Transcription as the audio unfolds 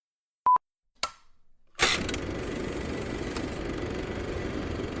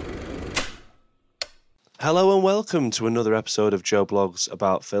Hello and welcome to another episode of Joe Blogs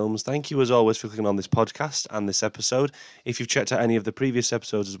About Films. Thank you as always for clicking on this podcast and this episode. If you've checked out any of the previous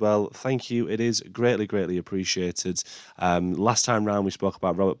episodes as well, thank you. It is greatly, greatly appreciated. Last time round we spoke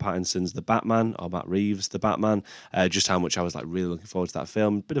about Robert Pattinson's The Batman, or Matt Reeves' The Batman, just how much I was really looking forward to that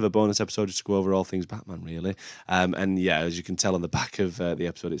film. Bit of a bonus episode just to go over all things Batman really. And yeah, as you can tell on the back of the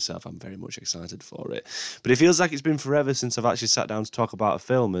episode itself, I'm very much excited for it. But it feels like it's been forever since I've actually sat down to talk about a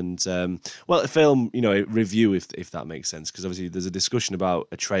film and, a film, review if that makes sense, because obviously there's a discussion about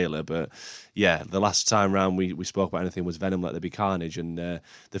a trailer, but yeah, the last time round we spoke about anything was Venom Let There Be Carnage, and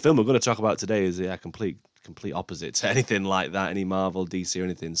the film we're going to talk about today is complete opposite to anything like that, any Marvel, DC or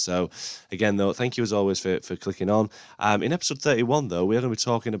anything. So again though, thank you as always for clicking on. In episode 31 though, we're going to be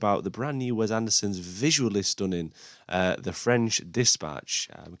talking about the brand new Wes Anderson's visually stunning The French Dispatch.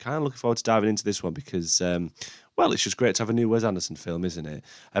 I'm kind of looking forward to diving into this one because it's just great to have a new Wes Anderson film, isn't it?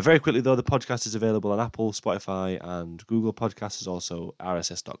 Very quickly, though, the podcast is available on Apple, Spotify, and Google Podcasts, also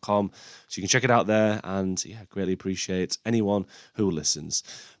rss.com. So you can check it out there, and yeah, greatly appreciate anyone who listens.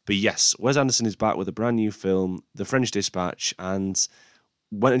 But yes, Wes Anderson is back with a brand new film, The French Dispatch, and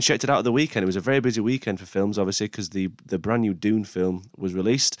went and checked it out at the weekend. It was a very busy weekend for films, obviously, because the brand new Dune film was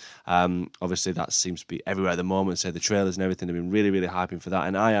released. Obviously, that seems to be everywhere at the moment. So the trailers and everything have been really, really hyping for that.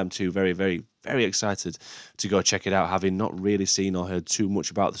 And I am too, very, very, very excited to go check it out, having not really seen or heard too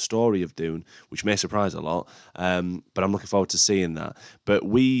much about the story of Dune, which may surprise a lot. But I'm looking forward to seeing that. But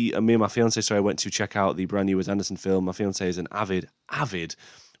me and my fiance, went to check out the brand new Wes Anderson film. My fiance is an avid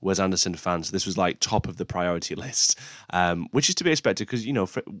Wes Anderson fan, so this was like top of the priority list, which is to be expected because,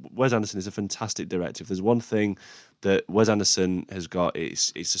 Wes Anderson is a fantastic director. If there's one thing that Wes Anderson has got,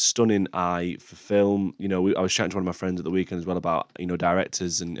 it's a stunning eye for film. I was chatting to one of my friends at the weekend as well about,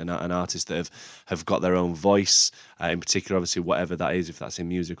 directors and artists that have got their own voice, in particular, obviously, whatever that is, if that's in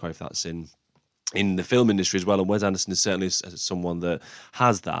music or if that's in the film industry as well, and Wes Anderson is certainly someone that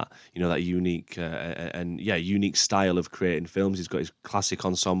has that, that unique unique style of creating films. He's got his classic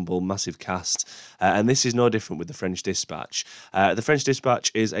ensemble, massive cast, and this is no different with The French Dispatch. The French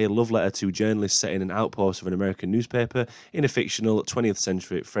Dispatch is a love letter to journalists set in an outpost of an American newspaper in a fictional 20th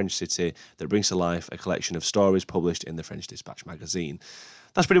century French city that brings to life a collection of stories published in the French Dispatch magazine.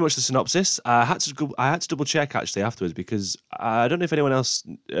 That's pretty much the synopsis. I had to double check actually afterwards because I don't know if anyone else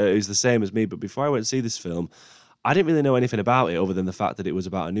is the same as me, but before I went to see this film, I didn't really know anything about it other than the fact that it was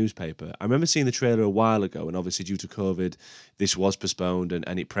about a newspaper. I remember seeing the trailer a while ago, and obviously due to COVID, this was postponed,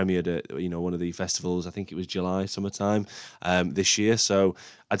 and it premiered at one of the festivals. I think it was July, summertime this year. So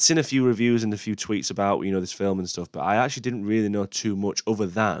I'd seen a few reviews and a few tweets about this film and stuff, but I actually didn't really know too much other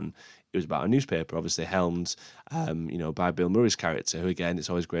than it was about a newspaper, obviously helmed, by Bill Murray's character, who again, it's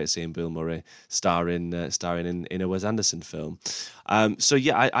always great seeing Bill Murray starring in a Wes Anderson film. I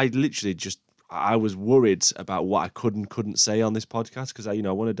literally I was worried about what I could and couldn't say on this podcast because I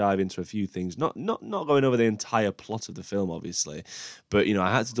want to dive into a few things, not going over the entire plot of the film, obviously, but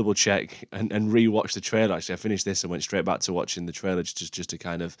I had to double check and re-watch the trailer. Actually, I finished this and went straight back to watching the trailer just to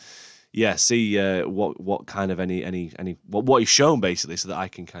kind of see what kind of what he's shown basically, so that I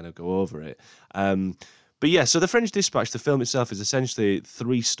can kind of go over it. But yeah, so The French Dispatch, the film itself, is essentially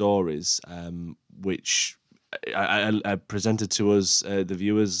three stories, which I presented to us, the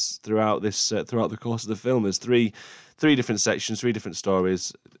viewers, throughout the course of the film. There's three different sections, three different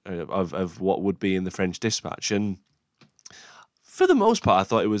stories of what would be in The French Dispatch, and for the most part, I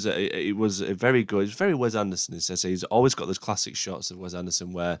thought it was a very good. It's very Wes Anderson. He's always got those classic shots of Wes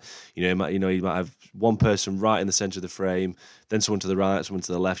Anderson where you might have one person right in the center of the frame, then someone to the right, someone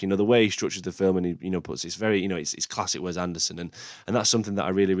to the left. The way he structures the film and he puts it's very it's classic Wes Anderson, and that's something that I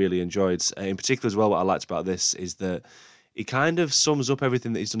really really enjoyed. In particular as well, what I liked about this is that it kind of sums up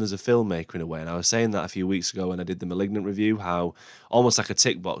everything that he's done as a filmmaker in a way. And I was saying that a few weeks ago when I did the Malignant review, how almost like a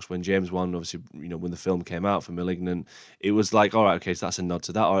tick box when James Wan, obviously, when the film came out for Malignant, it was like, all right, okay, so that's a nod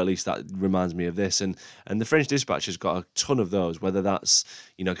to that, or at least that reminds me of this. And The French Dispatch has got a ton of those, whether that's,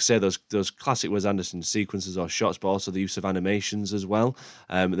 say those classic Wes Anderson sequences or shots, but also the use of animations as well.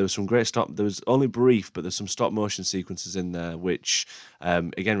 There was some great there was only brief, but there's some stop motion sequences in there, which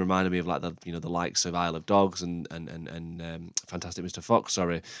again reminded me of like the likes of Isle of Dogs and Fantastic Mr. Fox,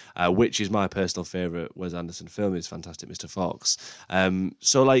 which is my personal favourite Wes Anderson film, is Fantastic Mr. Fox.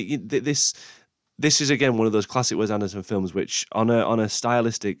 This is again one of those classic Wes Anderson films, which on a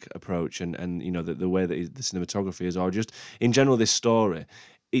stylistic approach and the way that the cinematography is, or just in general this story,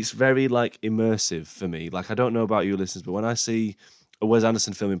 it's very like immersive for me. Like, I don't know about you listeners, but when I see a Wes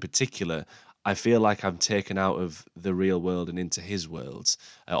Anderson film in particular, I feel like I'm taken out of the real world and into his world,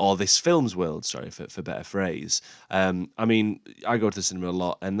 or this film's world. Sorry, for better phrase. I mean, I go to the cinema a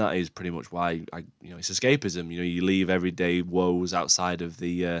lot, and that is pretty much why it's escapism. You leave everyday woes outside of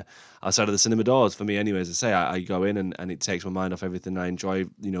the cinema doors. For me, anyway, as I say, I go in and it takes my mind off everything. I enjoy,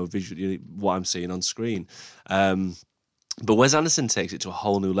 visually what I'm seeing on screen. But Wes Anderson takes it to a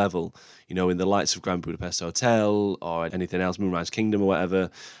whole new level, in The Lights of Grand Budapest Hotel or anything else, Moonrise Kingdom or whatever.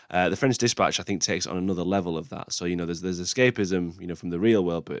 The French Dispatch, I think, takes on another level of that. So, there's escapism, from the real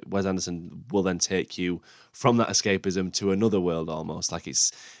world, but Wes Anderson will then take you from that escapism to another world almost. Like,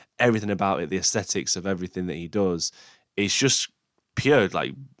 it's everything about it, the aesthetics of everything that he does. It's just pure,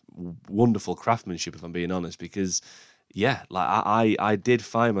 like, wonderful craftsmanship, if I'm being honest, because yeah, like I did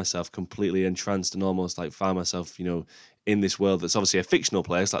find myself completely entranced and almost like find myself, in this world that's obviously a fictional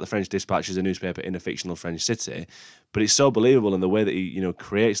place, like the French Dispatch is a newspaper in a fictional French city, but it's so believable in the way that he,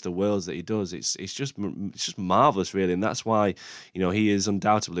 creates the worlds that he does. It's just marvelous, really, and that's why, he is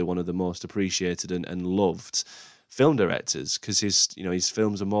undoubtedly one of the most appreciated and loved film directors, because his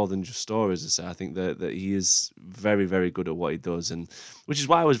films are more than just stories. As I say, I think that he is very, very good at what he does, and which is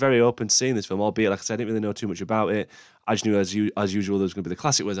why I was very open to seeing this film, albeit, like I said, I didn't really know too much about it. I just knew, as usual, there was going to be the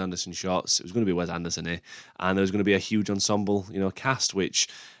classic Wes Anderson shots. It was going to be Wes Anderson here, and there was going to be a huge ensemble, cast, which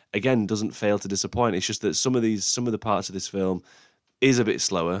again doesn't fail to disappoint. It's just that some of the parts of this film is a bit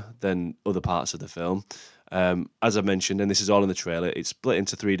slower than other parts of the film. As I mentioned, and this is all in the trailer, it's split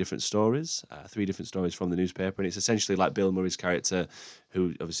into three different stories from the newspaper, and it's essentially like Bill Murray's character,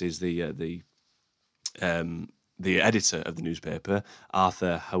 who obviously is the editor of the newspaper,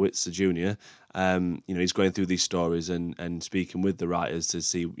 Arthur Howitzer Jr. He's going through these stories and speaking with the writers to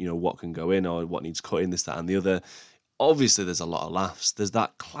see, what can go in or what needs cut in, this, that, and the other. Obviously, there's a lot of laughs. There's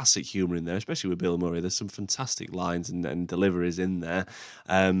that classic humour in there, especially with Bill Murray. There's some fantastic lines and deliveries in there.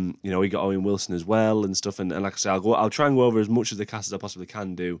 We got Owen Wilson as well and stuff. And like I say, I'll try and go over as much of the cast as I possibly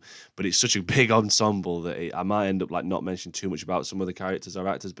can do. But it's such a big ensemble that I might end up like not mentioning too much about some of the characters or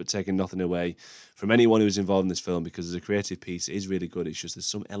actors, but taking nothing away from anyone who's involved in this film, because as a creative piece, it is really good. It's just there's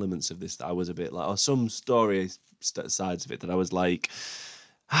some elements of this that I was a bit like, or some story sides of it that I was like,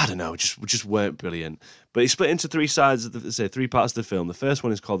 I don't know, just weren't brilliant. But it's split into three parts of the film. The first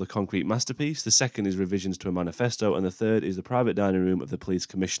one is called The Concrete Masterpiece. The second is Revisions to a Manifesto. And the third is The Private Dining Room of the Police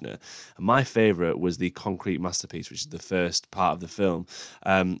Commissioner. And my favourite was The Concrete Masterpiece, which is the first part of the film.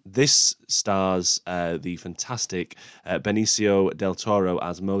 This stars the fantastic Benicio del Toro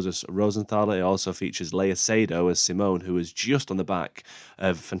as Moses Rosenthaler. It also features Lea Seydoux as Simone, who was just on the back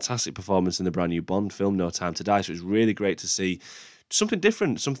of a fantastic performance in the brand new Bond film, No Time to Die. So it was really great to see something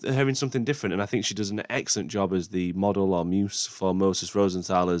different, having something different, and I think she does an excellent job as the model or muse for Moses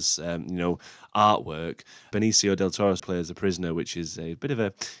Rosenthaler's, artwork. Benicio del Toro plays a prisoner, which is a bit of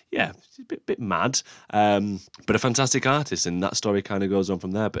a bit mad, but a fantastic artist, and that story kind of goes on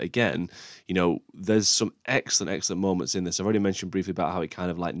from there. But again, there's some excellent moments in this. I've already mentioned briefly about how it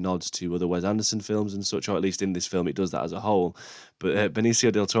kind of like nods to other Wes Anderson films and such, or at least in this film it does that as a whole. But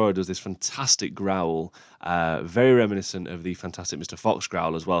Benicio del Toro does this fantastic growl, very reminiscent of the fantastic Mr. Fox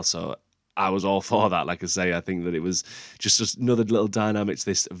growl as well. So I was all for that. Like I say, I think that it was just another little dynamic to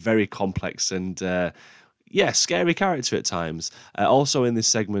this very complex and scary character at times. Also in this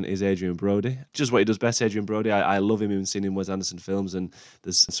segment is Adrian Brody. Just what he does best, Adrian Brody. I love him, even seen in Wes Anderson films, and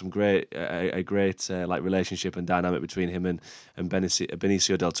there's some great like relationship and dynamic between him and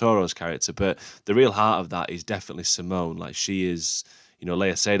Benicio del Toro's character. But the real heart of that is definitely Simone. Like, she is,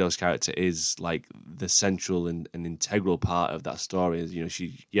 Lea Seydoux's character is like the central and integral part of that story.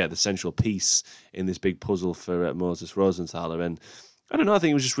 The central piece in this big puzzle for Moses Rosenthaler. And I don't know, I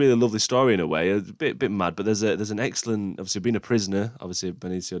think it was just really a lovely story in a way, a bit mad, but there's an excellent, obviously being a prisoner, obviously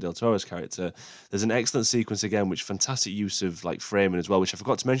Benicio del Toro's character, there's an excellent sequence again, which fantastic use of like framing as well, which I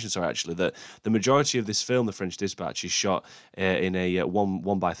forgot to mention, sorry, actually, that the majority of this film, The French Dispatch, is shot in a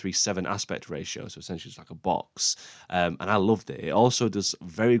 1:37 aspect ratio, so essentially it's like a box, and I loved it. It also does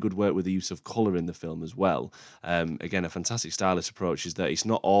very good work with the use of colour in the film as well. Again, a fantastic stylist approach is that it's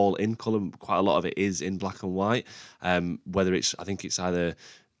not all in colour, quite a lot of it is in black and white, whether I think it's either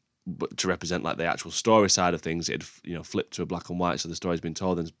to represent like the actual story side of things, it'd flipped to a black and white, so the story's been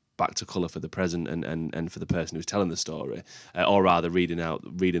told, and back to colour for the present and for the person who's telling the story, or rather reading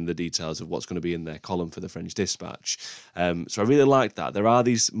the details of what's going to be in their column for the French Dispatch. So I really like that. There are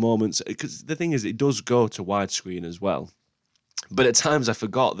these moments, because the thing is, it does go to widescreen as well. But at times I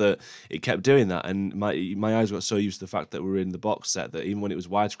forgot that it kept doing that, and my eyes got so used to the fact that we were in the box set that even when it was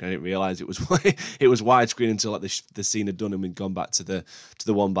widescreen, I didn't realise it was it was widescreen until like the scene had done and we'd gone back to the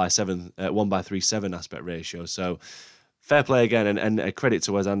 1:37 aspect ratio. So fair play again, and a credit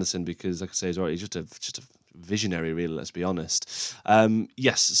to Wes Anderson because, like I say, he's just a visionary, really. Let's be honest.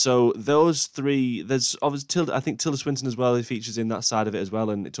 Yes. So those three. There's obviously Tilda. I think Tilda Swinton as well. He features in that side of it as well,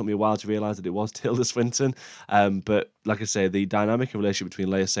 and it took me a while to realise that it was Tilda Swinton. But like I say, the dynamic and relationship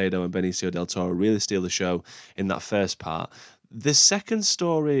between Lea Seydoux and Benicio del Toro really steal the show in that first part. The second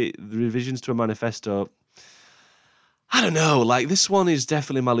story, the revisions to a manifesto. I don't know. Like this one is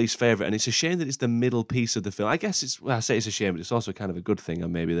definitely my least favorite, and it's a shame that it's the middle piece of the film. I guess it's. Well, I say it's a shame, but it's also kind of a good thing,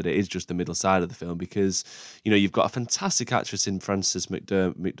 and maybe that it is just the middle side of the film because you've got a fantastic actress in Frances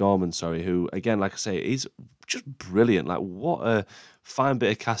McDormand, sorry, who again, like I say, is just brilliant. Like what a fine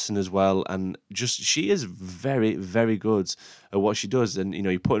bit of casting as well, and just she is very, very good at what she does. And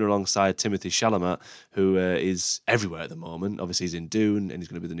you're putting her alongside Timothy Chalamet, who is everywhere at the moment. Obviously, he's in Dune, and he's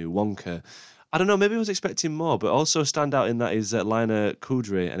going to be the new Wonka. I don't know, maybe I was expecting more, but also stand out in that is Lina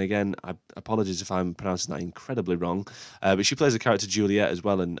Kudry. And again, I apologize if I'm pronouncing that incredibly wrong. But she plays the character Juliet as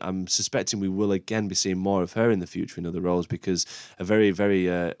well, and I'm suspecting we will again be seeing more of her in the future in other roles because a very, very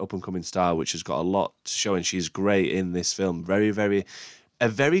up-and-coming star, which has got a lot to show, and she's great in this film. A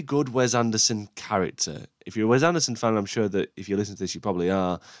very good Wes Anderson character. If you're a Wes Anderson fan, I'm sure that if you listen to this, you probably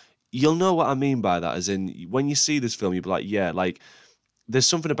are. You'll know what I mean by that, as in, when you see this film, you'll be like, yeah, like, there's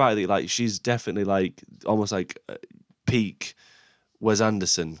something about it, like she's definitely like almost like peak Wes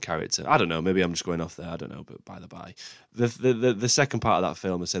Anderson character. I don't know, maybe I'm just going off there. I don't know, but by the by, the second part of that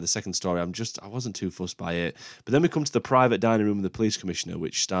film, I say the second story, I wasn't too fussed by it. But then we come to the private dining room of the police commissioner,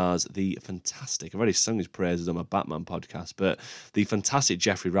 which stars the fantastic. I've already sung his praises on my Batman podcast, but the fantastic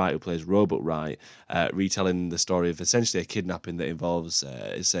Jeffrey Wright, who plays Roebuck Wright, retelling the story of essentially a kidnapping that involves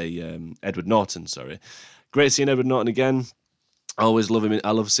Edward Norton. Sorry, great seeing Edward Norton again. I always love him.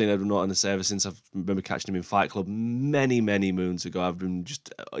 I love seeing Edward Norton ever since I remember catching him in Fight Club many, many moons ago. I've been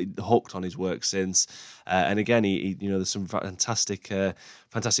just hooked on his work since. And again, he there's some fantastic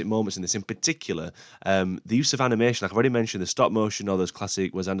moments in this. In particular, the use of animation, like I've already mentioned, the stop motion or those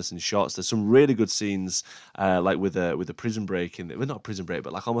classic Wes Anderson shots. There's some really good scenes, like with a prison break well, not a prison break,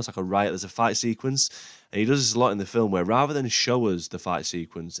 but like almost like a riot. There's a fight sequence, and he does this a lot in the film where rather than show us the fight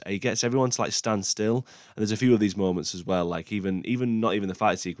sequence, he gets everyone to like stand still. And there's a few of these moments as well, like even not even the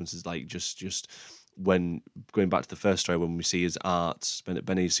fight sequences, like just when going back to the first story, when we see his art,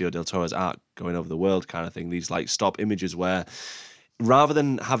 Benicio del Toro's art going over the world kind of thing, these like stop images where rather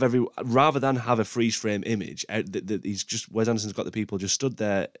than have a freeze frame image, Wes Anderson's got the people just stood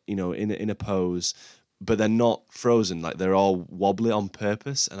there, in a pose, but they're not frozen, like they're all wobbly on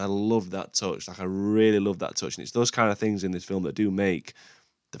purpose, and I love that touch. Like I really love that touch, and it's those kind of things in this film that do make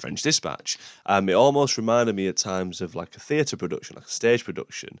The French Dispatch. It almost reminded me at times of like a theatre production, like a stage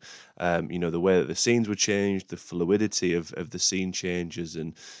production. The way that the scenes were changed, the fluidity of the scene changes,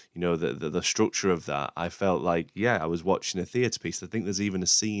 and the structure of that. I felt like, yeah, I was watching a theatre piece. I think there's even a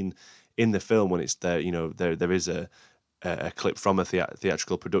scene in the film when it's there. There is a clip from a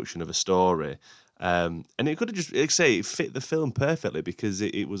theatrical production of a story. And it could have just, like I say, it fit the film perfectly because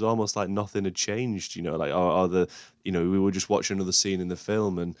it was almost like nothing had changed, we were just watching another scene in the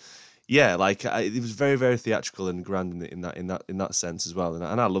film, and yeah, like it was very, very theatrical and grand in that sense as well,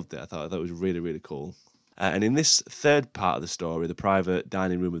 and I loved it. I thought that was really, really cool. And in this third part of the story, the private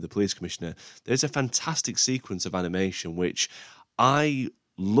dining room of the police commissioner, there's a fantastic sequence of animation which I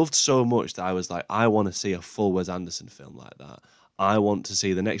loved so much that I was like, I want to see a full Wes Anderson film like that. I want to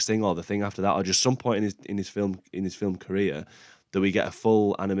see the next thing or the thing after that, or just some point in his film career that we get a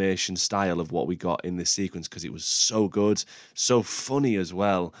full animation style of what we got in this sequence, because it was so good, so funny as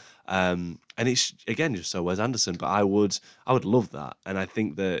well. And it's again just so Wes Anderson, but I would love that, and I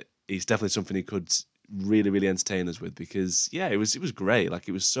think that it's definitely something he could really, really entertain us with, because yeah, it was great. Like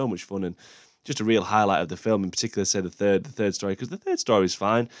it was so much fun, and just a real highlight of the film. In particular, say the third story, because the third story is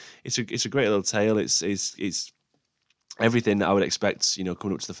fine. It's a great little tale. It's everything that I would expect,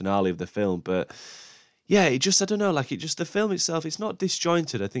 coming up to the finale of the film. But yeah, I don't know, the film itself, it's not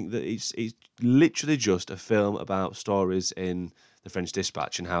disjointed. I think that it's literally just a film about stories in the French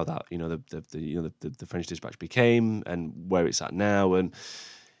Dispatch and how that, the French Dispatch became and where it's at now. And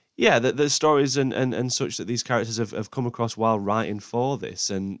yeah, the stories and such that these characters have come across while writing for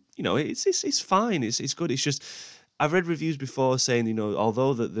this. And, it's fine. It's good. It's just, I've read reviews before saying,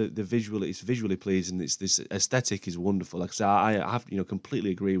 although the visual, it's visually pleasing, this aesthetic is wonderful. Like I say, I have, completely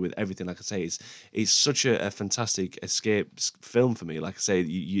agree with everything. Like I say, it's such a fantastic escape film for me. Like I say,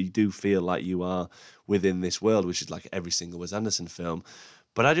 you do feel like you are within this world, which is like every single Wes Anderson film.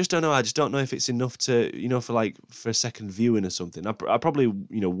 But I just don't know. I just don't know if it's enough to, for a second viewing or something. I probably,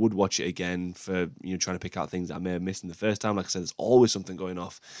 would watch it again for, trying to pick out things that I may have missed in the first time. Like I said, there's always something going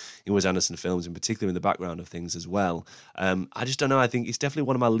off in Wes Anderson films, and particularly in the background of things as well. I just don't know. I think it's definitely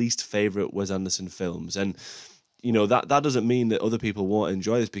one of my least favorite Wes Anderson films, and that doesn't mean that other people won't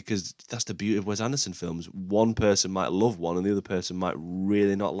enjoy this, because that's the beauty of Wes Anderson films. One person might love one, and the other person might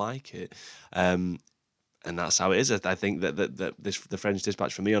really not like it. And that's how it is. I think that the French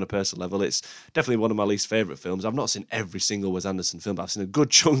Dispatch, for me, on a personal level, it's definitely one of my least favourite films. I've not seen every single Wes Anderson film, but I've seen a good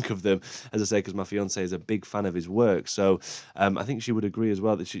chunk of them, as I say, because my fiance is a big fan of his work. So I think she would agree as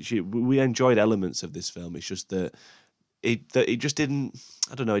well that we enjoyed elements of this film. It's just that it just didn't,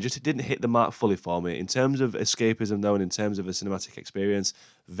 I don't know, it didn't hit the mark fully for me in terms of escapism, though, and in terms of a cinematic experience.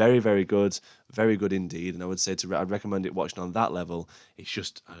 Very, very good indeed. And I would say I'd recommend it watching on that level. It's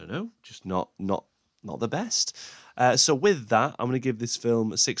just, I don't know, just not the best. So with that, I'm going to give this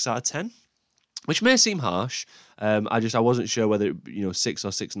film a 6 out of 10, which may seem harsh. I wasn't sure whether 6 or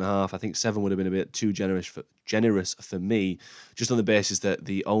 6.5. I think 7 would have been a bit too generous for me, just on the basis that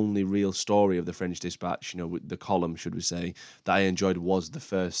the only real story of the French Dispatch, the column, should we say, that I enjoyed was the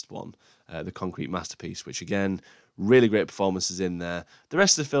first one, the Concrete Masterpiece, which again, really great performances in there. The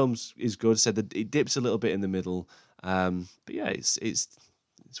rest of the films is good. Said that it dips a little bit in the middle, but yeah, it's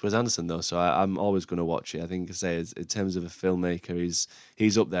Wes Anderson though, so I'm always going to watch it. I think, I say, in terms of a filmmaker,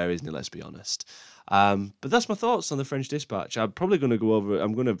 he's up there, isn't he? Let's be honest. But that's my thoughts on the French Dispatch. I'm probably going to go over.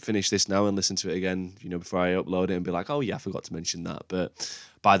 I'm going to finish this now and listen to it again, before I upload it, and be like, oh yeah, I forgot to mention that. But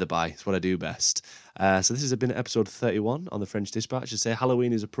by the by, it's what I do best. So this has been episode 31 on the French Dispatch. I say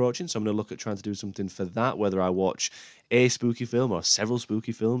Halloween is approaching, so I'm going to look at trying to do something for that, whether I watch a spooky film or several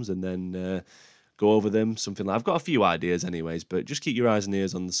spooky films, and then go over them, something like. I've got a few ideas anyways, but just keep your eyes and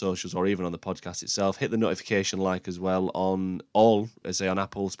ears on the socials or even on the podcast itself. Hit the notification like as well on all, say on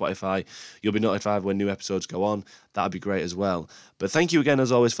Apple, Spotify. You'll be notified when new episodes go on. That'd be great as well. But thank you again,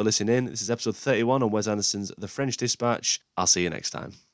 as always, for listening in. This is episode 31 on Wes Anderson's The French Dispatch. I'll see you next time.